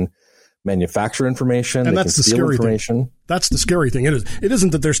inside, they can manufacture information. And they that's can the steal scary information. thing. That's the scary thing. It isn't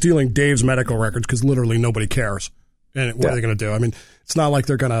that they're stealing Dave's medical records because literally nobody cares. And what are they going to do? I mean, it's not like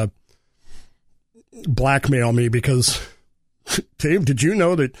they're going to blackmail me because, Dave, did you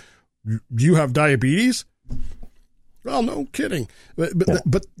know that you have diabetes? Well, no kidding. But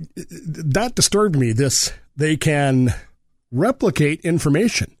that disturbed me. They can replicate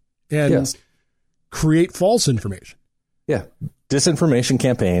information and create false information. Yeah. Disinformation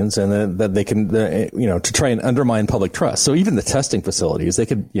campaigns, and then that they can, to try and undermine public trust. So even the testing facilities, they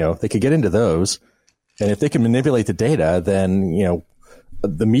could get into those. And if they can manipulate the data, then,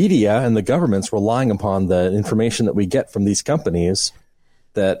 the media and the government's relying upon the information that we get from these companies,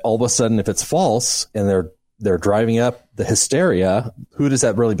 that all of a sudden, if it's false and they're driving up the hysteria, who does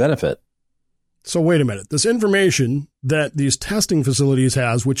that really benefit? So wait a minute. This information that these testing facilities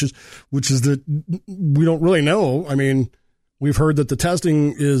has, which is that we don't really know. I mean, we've heard that the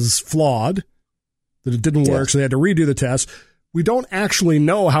testing is flawed, that it didn't work, so they had to redo the test. We don't actually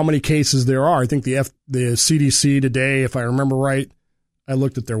know how many cases there are. I think the CDC today, if I remember right, I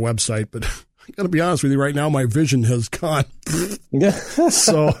looked at their website, but I got to be honest with you right now, my vision has gone.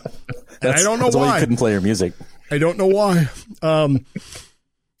 So I don't know why. Why you couldn't play your music. I don't know why.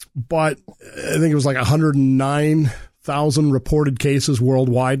 But I think it was like 109,000 reported cases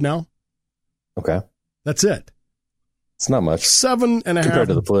worldwide now. Okay. That's it. It's not much.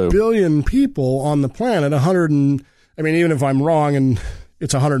 7.5 billion people on the planet. Even if I'm wrong and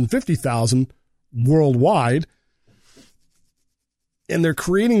it's 150,000 worldwide, and they're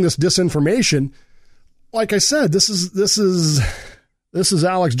creating this disinformation. Like I said, this is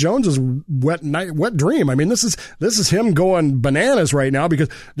Alex Jones's wet dream. I mean, this is him going bananas right now because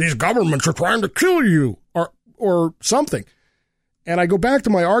these governments are trying to kill you or something. And I go back to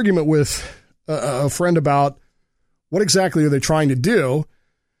my argument with a friend about what exactly are they trying to do.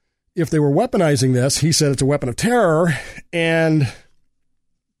 if they were weaponizing this, he said it's a weapon of terror. And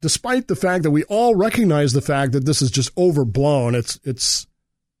despite the fact that we all recognize the fact that this is just overblown, it's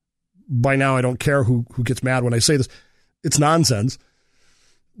by now I don't care who gets mad when I say this. It's nonsense.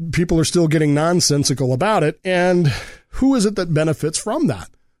 People are still getting nonsensical about it. And who is it that benefits from that?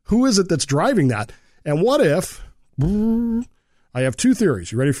 Who is it that's driving that? And what if I have two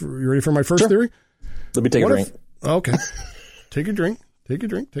theories? You ready for my first theory? Let me take a drink. Okay. Take a drink. Take a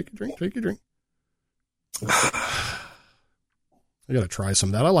drink. I got to try some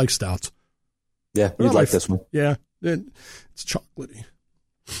of that. I like stouts. Yeah, you'd like this one. Yeah. It's chocolatey.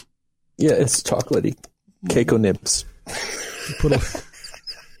 Yeah, it's chocolatey. Keiko Nibs. Put a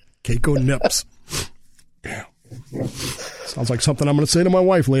Keiko Nips. Yeah. Sounds like something I'm going to say to my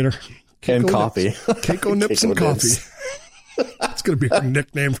wife later. Keiko and coffee. Nips. Keiko Nips and coffee. That's going to be her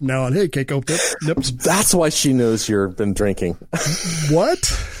nickname from now on. Hey, Keiko Nips. That's why she knows you've been drinking. What?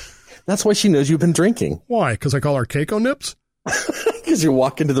 That's why she knows you've been drinking. Why? Because I call her Keiko Nips? Because you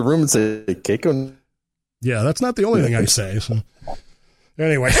walk into the room and say, Keiko. Yeah, that's not the only thing I say. So.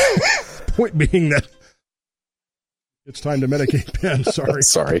 Anyway, point being that it's time to medicate Ben.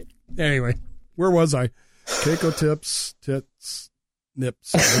 Sorry. Anyway, where was I? Keiko Tips, Tits,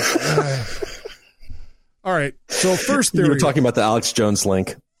 Nips. All right. So first theory. You were talking about the Alex Jones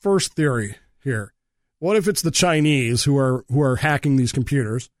link. First theory here. What if it's the Chinese who are hacking these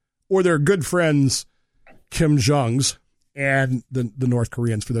computers, or their good friends Kim Jong's and the North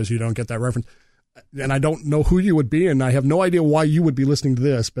Koreans, for those of you who don't get that reference. And I don't know who you would be, and I have no idea why you would be listening to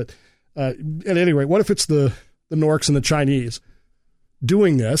this. But at any rate, what if it's the Norks and the Chinese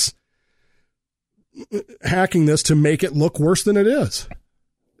doing this, hacking this to make it look worse than it is?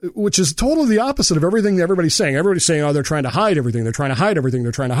 Which is totally the opposite of everything that everybody's saying. Everybody's saying, oh, they're trying to hide everything. They're trying to hide everything.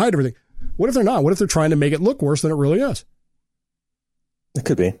 They're trying to hide everything. What if they're not? What if they're trying to make it look worse than it really is? It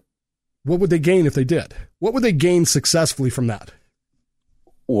could be. What would they gain if they did? What would they gain successfully from that?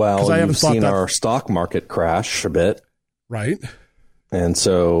 Well, you've seen our stock market crash a bit. Right. And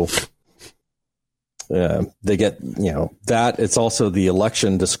so they get, that. It's also the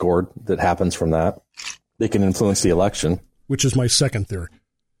election discord that happens from that. They can influence the election. Which is my second theory.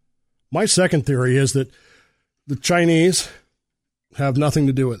 My second theory is that the Chinese have nothing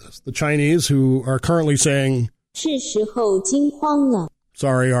to do with this. The Chinese, who are currently saying, 是时候惊慌了.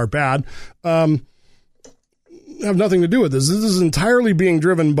 Sorry, are bad, have nothing to do with this. This is entirely being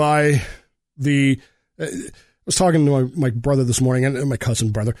driven by I was talking to my brother this morning, and my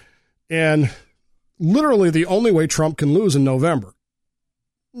cousin brother, and literally the only way Trump can lose in November,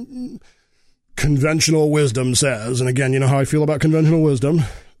 conventional wisdom says, and again, you know how I feel about conventional wisdom.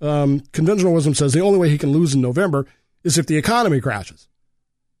 Conventional wisdom says the only way he can lose in November is if the economy crashes.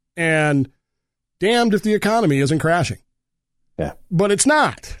 And damned if the economy isn't crashing. Yeah. But it's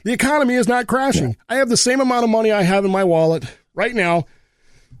not. The economy is not crashing. Yeah. I have the same amount of money I have in my wallet right now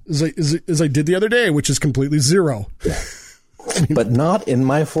as I did the other day, which is completely zero. But not in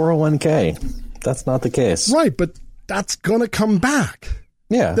my 401k. That's not the case. Right, but that's going to come back.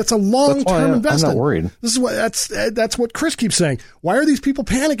 Yeah. That's a long-term investment. I'm not worried. This is that's what Chris keeps saying. Why are these people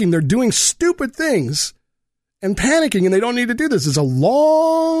panicking? They're doing stupid things and panicking, and they don't need to do this. It's a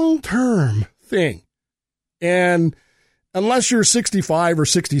long-term thing. And unless you're 65 or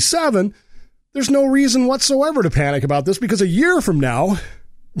 67, there's no reason whatsoever to panic about this, because a year from now,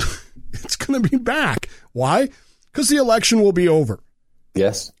 it's going to be back. Why? Because the election will be over.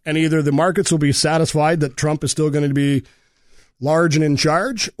 Yes. And either the markets will be satisfied that Trump is still going to be large and in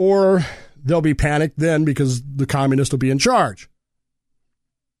charge, or they'll be panicked then because the communists will be in charge.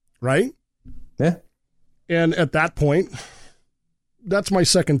 Right? Yeah. And at that point, that's my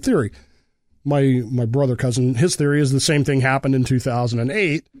second theory. My brother cousin, his theory is the same thing happened in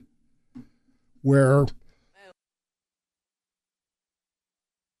 2008, where,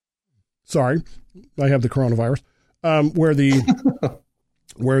 sorry, I have the coronavirus,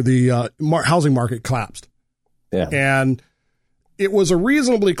 where the housing market collapsed. Yeah. And it was a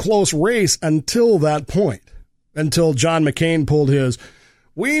reasonably close race until that point, until John McCain pulled his,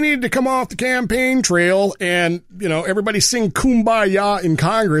 we need to come off the campaign trail and, everybody sing Kumbaya in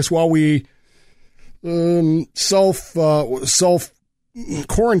Congress while we self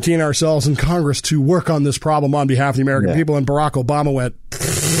quarantine ourselves in Congress to work on this problem on behalf of the American people. And Barack Obama went,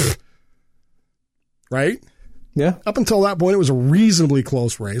 right? Yeah. Up until that point, it was a reasonably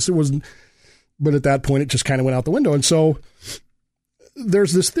close race. It wasn't, but at that point, it just kind of went out the window. And so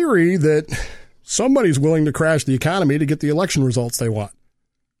there's this theory that somebody's willing to crash the economy to get the election results they want.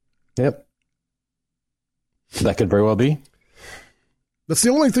 Yep. That could very well be. That's the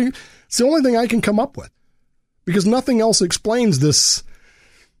only thing. It's the only thing I can come up with, because nothing else explains this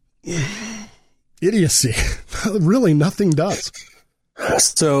idiocy. Really, nothing does.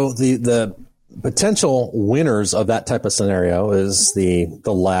 So the potential winners of that type of scenario is the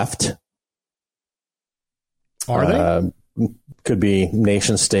left. Are they? Could be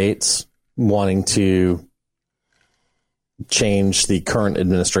nation states wanting to change the current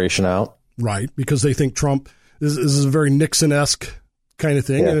administration out. Right, because they think Trump this is a very Nixon-esque kind of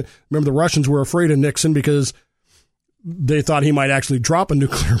thing. Yeah. Remember, the Russians were afraid of Nixon because they thought he might actually drop a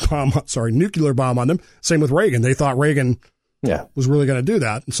nuclear bomb on them. Same with Reagan. They thought Reagan was really going to do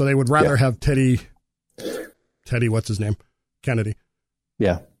that. And so they would rather have Teddy, what's his name? Kennedy.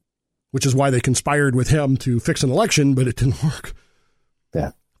 Yeah. Which is why they conspired with him to fix an election, but it didn't work.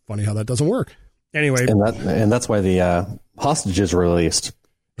 Yeah. Funny how that doesn't work. Anyway. And that's why the hostages were released.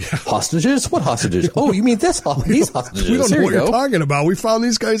 Yeah. Hostages? What hostages? Oh, you mean these hostages? We don't know what you're talking about. We found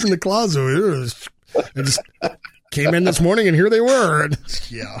these guys in the closet. I just came in this morning and here they were.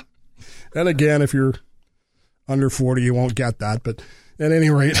 Yeah. And again, if you're under 40, you won't get that. But at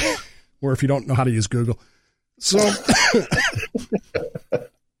any rate, or if you don't know how to use Google. So, I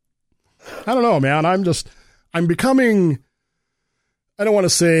don't know, man. I'm becoming, I don't want to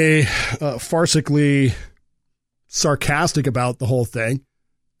say farcically sarcastic about the whole thing.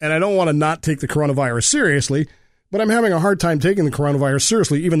 And I don't want to not take the coronavirus seriously, but I'm having a hard time taking the coronavirus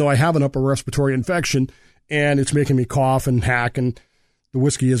seriously, even though I have an upper respiratory infection and it's making me cough and hack and the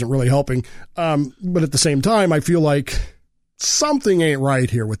whiskey isn't really helping. But at the same time, I feel like something ain't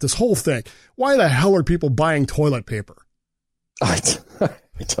right here with this whole thing. Why the hell are people buying toilet paper? I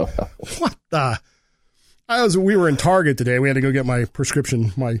don't know. What the? We were in Target today. We had to go get my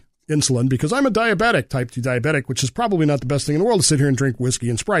prescription, my insulin, because I'm a diabetic, type 2 diabetic, which is probably not the best thing in the world to sit here and drink whiskey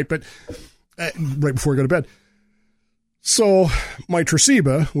and Sprite, but right before I go to bed. So my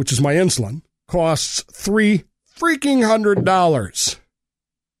Tresiba, which is my insulin, costs $300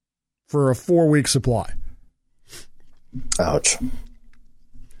 for a 4-week supply. Ouch.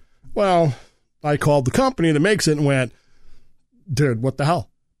 Well, I called the company that makes it and went, dude, what the hell?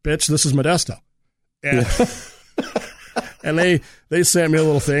 Bitch, this is Modesto. And, and they sent me a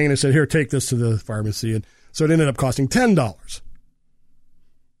little thing and they said, here, take this to the pharmacy. And so it ended up costing $10,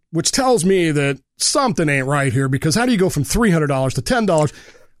 which tells me that something ain't right here, because how do you go from $300 to $10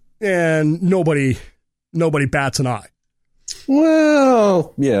 and nobody bats an eye?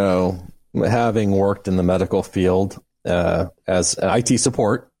 Well, having worked in the medical field as IT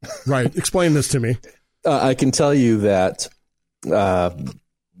support. Right. Explain this to me. I can tell you that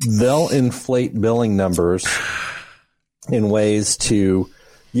they'll inflate billing numbers in ways to,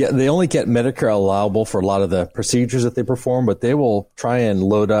 they only get Medicare allowable for a lot of the procedures that they perform, but they will try and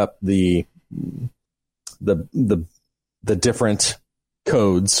load up the different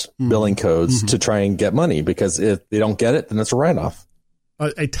codes, billing codes, to try and get money, because if they don't get it, then it's a write-off.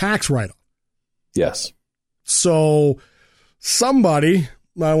 A tax write-off. Yes. So somebody,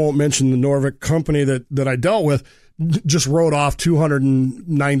 I won't mention the Norvik company that I dealt with, just wrote off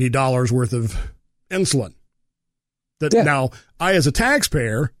 $290 worth of insulin. Now, I, as a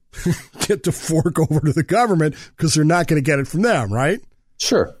taxpayer, get to fork over to the government because they're not going to get it from them, right?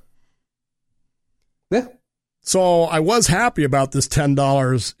 Sure. Yeah. So I was happy about this $10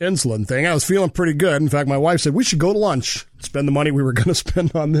 insulin thing. I was feeling pretty good. In fact, my wife said we should go to lunch, spend the money we were going to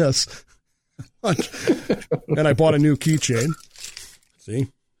spend on this. And I bought a new keychain. See?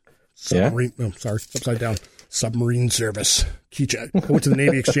 Submarine. Yeah. Oh, sorry. Upside down. Submarine service keychain. I went to the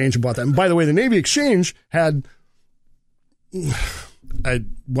Navy Exchange and bought that. And by the way, the Navy Exchange had, I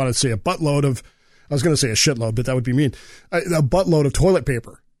want to say a buttload of, I was going to say a shitload, but that would be mean. A buttload of toilet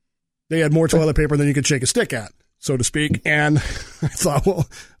paper. They had more toilet paper than you could shake a stick at, so to speak. And I thought, well,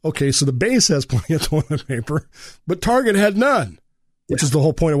 okay, so the base has plenty of toilet paper, but Target had none, which is the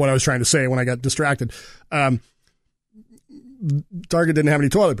whole point of what I was trying to say when I got distracted. Target didn't have any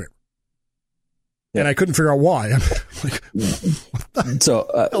toilet paper. And I couldn't figure out why. I'm like,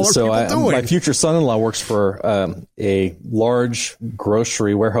 my future son-in-law works for a large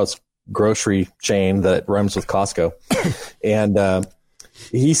warehouse grocery chain that rhymes with Costco. And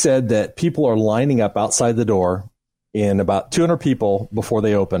he said that people are lining up outside the door in about 200 people before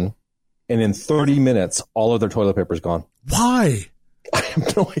they open. And in 30 minutes, all of their toilet paper is gone. Why? I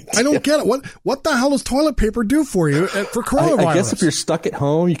have no idea. I don't get it. What the hell does toilet paper do for you for coronavirus? I guess if you're stuck at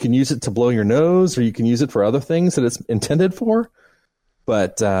home, you can use it to blow your nose, or you can use it for other things that it's intended for.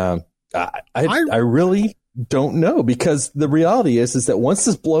 But I really don't know, because the reality is that once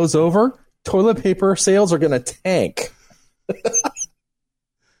this blows over, toilet paper sales are going to tank.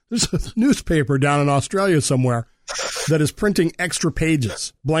 There's a newspaper down in Australia somewhere that is printing extra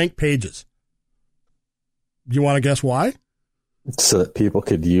pages, blank pages. Do you want to guess why? So that people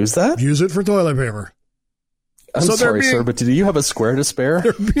could use that? Use it for toilet paper. I'm sorry, sir, but do you have a square to spare?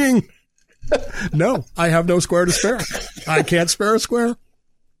 No, I have no square to spare. I can't spare a square.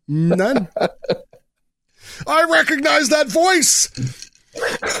 None. I recognize that voice.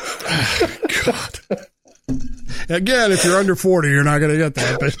 God. Again, if you're under 40, you're not going to get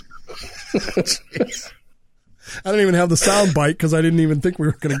that. But I don't even have the sound bite because I didn't even think we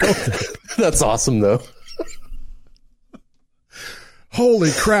were going to go there. That's awesome, though.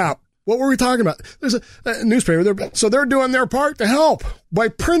 Holy crap. What were we talking about? There's a newspaper. So they're doing their part to help by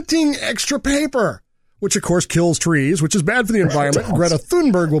printing extra paper, which, of course, kills trees, which is bad for the environment. Greta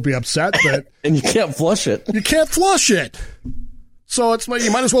Thunberg will be upset. But and you can't flush it. You can't flush it. So it's like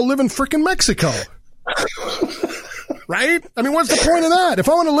you might as well live in frickin' Mexico. Right? I mean, what's the point of that? If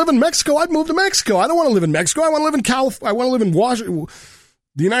I want to live in Mexico, I'd move to Mexico. I don't want to live in Mexico. I want to live in California. I want to live in Washington,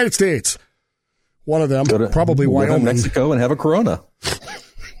 the United States. One of them, probably Wyoming. Live in Mexico and have a Corona.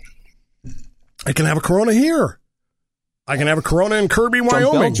 I can have a Corona here. I can have a Corona in Kirby,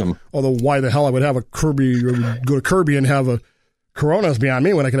 Wyoming. Belgium. Although, why the hell I would have a Kirby, or go to Kirby and have a Corona is beyond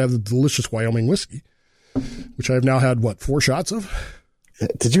me when I could have the delicious Wyoming whiskey, which I've now had, 4 shots of?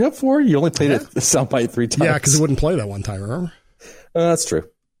 Did you have 4? You only played it soundbite 3 times. Yeah, because it wouldn't play that one time, remember? That's true.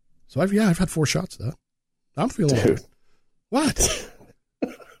 So, I've had 4 shots of that. I'm feeling Dude. What?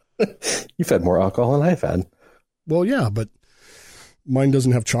 You've had more alcohol than I've had. Well, yeah, but mine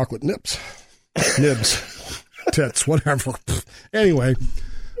doesn't have chocolate nibs, tits, whatever. Anyway,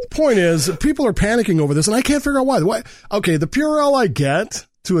 the point is, people are panicking over this, and I can't figure out why. Okay, the Purell I get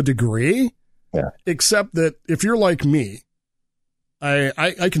to a degree, except that if you're like me,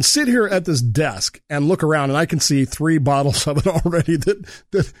 I can sit here at this desk and look around, and I can see 3 bottles of it already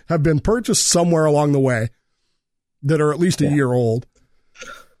that have been purchased somewhere along the way that are at least a year old.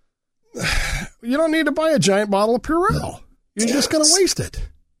 You don't need to buy a giant bottle of Purell. You're just going to waste it.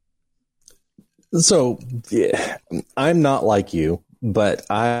 So, yeah, I'm not like you, but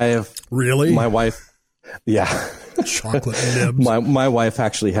Really? My wife, yeah. Chocolate nibs. My wife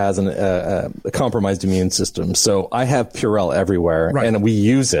actually has a compromised immune system, so I have Purell everywhere, and we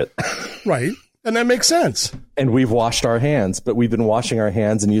use it. Right, and that makes sense. And we've washed our hands, but we've been washing our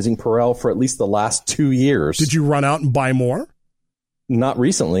hands and using Purell for at least the last 2 years. Did you run out and buy more? Not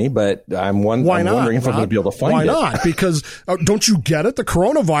recently, but I'm wondering if I'm going to be able to find it. Why not? Because don't you get it? The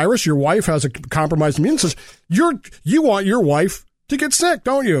coronavirus, your wife has a compromised immune system. You want your wife to get sick,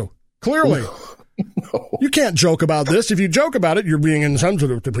 don't you? Clearly. No. You can't joke about this. If you joke about it, you're being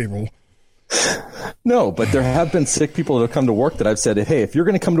insensitive to people. No, but there have been sick people that have come to work that I've said, hey, if you're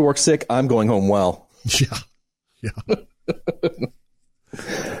going to come to work sick, I'm going home well. Yeah.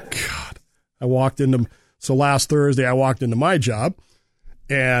 God. Last Thursday, I walked into my job.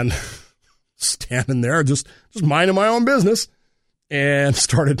 And standing there, just minding my own business, and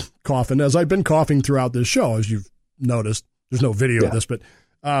started coughing, as I've been coughing throughout this show, as you've noticed. There's no video of this, but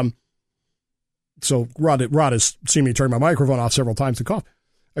so Rod has seen me turn my microphone off several times to cough.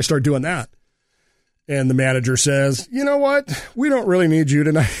 I start doing that, and the manager says, "You know what? We don't really need you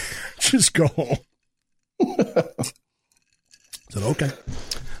tonight. Just go home." I said, "Okay,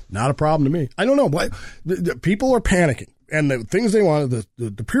 not a problem to me." I don't know why people are panicking. And the things they wanted,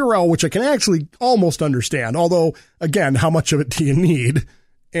 the Purell, which I can actually almost understand. Although, again, how much of it do you need?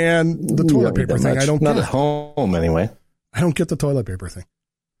 And the toilet paper thing, I don't get. Not at home, anyway. I don't get the toilet paper thing.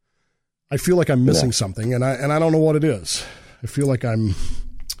 I feel like I'm missing something, and I don't know what it is. I feel like I'm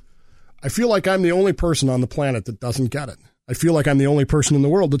the only person on the planet that doesn't get it. I feel like I'm the only person in the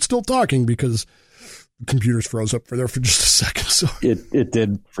world that's still talking because the computers froze up for just a second. So it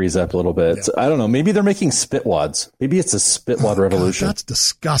did freeze up a little bit. Yeah. So, I don't know. Maybe they're making spitwads. Maybe it's a spitwad revolution. God, that's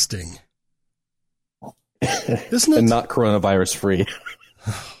disgusting. Isn't it? And not coronavirus free.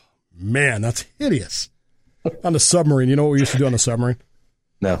 Man, that's hideous. On the submarine, you know what we used to do on the submarine?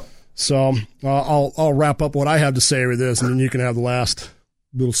 No. So I'll wrap up what I have to say with this, and then you can have the last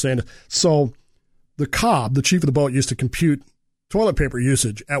little stand. So the Cobb, the chief of the boat, used to compute toilet paper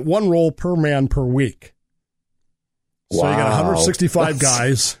usage at 1 roll per man per week. So you got 165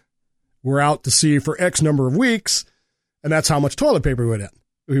 guys. We're out to sea for X number of weeks, and that's how much toilet paper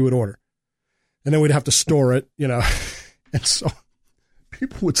we would order. And then we'd have to store it, And so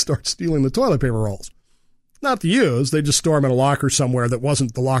people would start stealing the toilet paper rolls. Not to use, they just store them in a locker somewhere that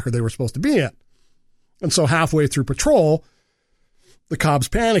wasn't the locker they were supposed to be in. And so halfway through patrol, the Cobb's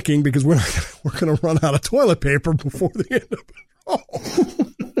panicking because we're going to run out of toilet paper before the end of patrol.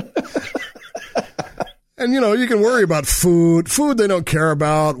 And, you can worry about food. Food they don't care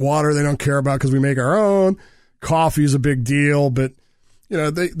about. Water they don't care about because we make our own. Coffee is a big deal. But, you know,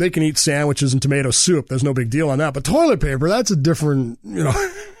 they can eat sandwiches and tomato soup. There's no big deal on that. But toilet paper, that's a different, you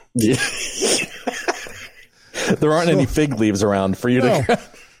know. Yeah. There aren't any fig leaves around for you to.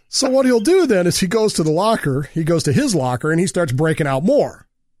 So what he'll do then is he goes to his locker, and he starts breaking out more,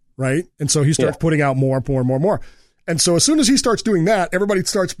 right? And so he starts putting out more. And so as soon as he starts doing that, everybody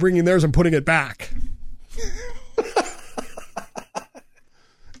starts bringing theirs and putting it back.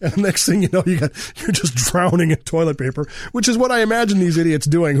 And the next thing you know, you're just drowning in toilet paper, which is what I imagine these idiots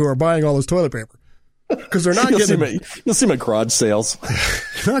doing who are buying all this toilet paper. Because they're not you'll see my garage sales.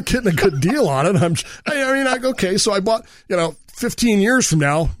 You're not getting a good deal on it. Okay, so I bought, 15 years from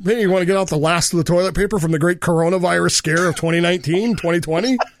now, hey, you want to get out the last of the toilet paper from the great coronavirus scare of 2019,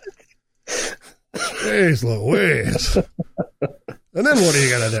 2020? Jeez Louise. And then what are you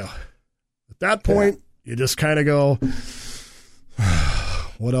going to do? At that point, you just kind of go,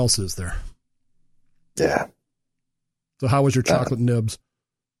 what else is there? Yeah. So how was your chocolate nibs?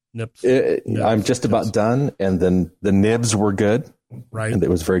 Nips. I'm just about done, and then the nibs were good. Right. And it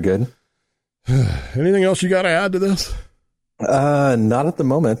was very good. Anything else you got to add to this? Not at the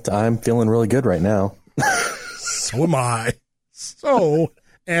moment. I'm feeling really good right now. So am I.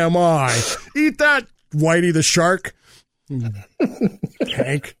 Eat that, Whitey the shark.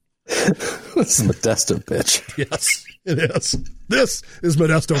 Hank. This is Modesto, bitch. Yes, it is. This is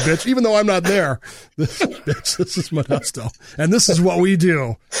Modesto, bitch. Even though I'm not there, this is Modesto. And this is what we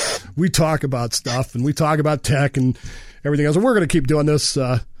do. We talk about stuff, and we talk about tech and everything else. And we're going to keep doing this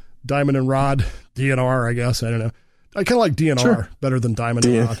Diamond and Rod, DNR, I guess. I don't know. I kind of like DNR better than Diamond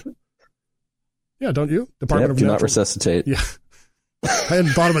and Rod. Yeah, don't you? Department of Do Natural. not resuscitate. Yeah. I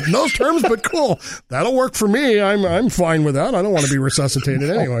hadn't thought of it in those terms, but cool. That'll work for me. I'm fine with that. I don't want to be resuscitated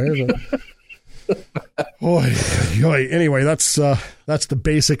anyway. Anyway, that's the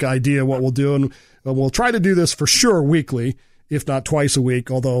basic idea of what we'll do, and we'll try to do this for sure weekly, if not twice a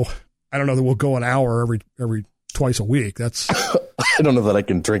week. Although I don't know that we'll go an hour every twice a week. That's I don't know that I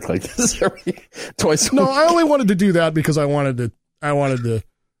can drink like this twice a week. No, I only wanted to do that because I wanted to. The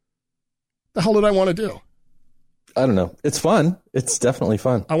hell did I want to do? I don't know. It's fun. It's definitely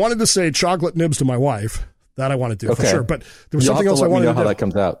fun. I wanted to say chocolate nibs to my wife. That I want to do for sure. But there was something else I wanted to do. How that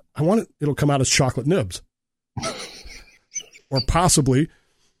comes out. It'll come out as chocolate nibs. Or possibly,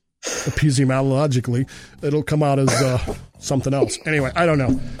 epistemologically, it'll come out as something else. Anyway, I don't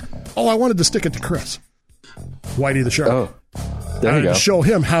know. Oh, I wanted to stick it to Chris. Whitey the Shark. Oh, there you go. To show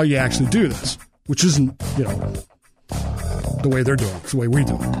him how you actually do this, which isn't, the way they're doing it. It's the way we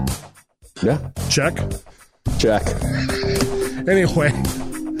do it. Yeah. Check. Anyway,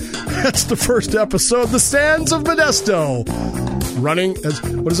 that's the first episode, The Sands of Modesto. Running as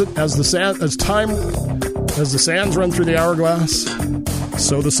the sands run through the hourglass,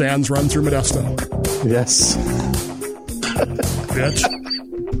 so the sands run through Modesto. Yes. Bitch.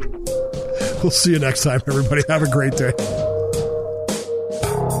 We'll see you next time, everybody. Have a great day.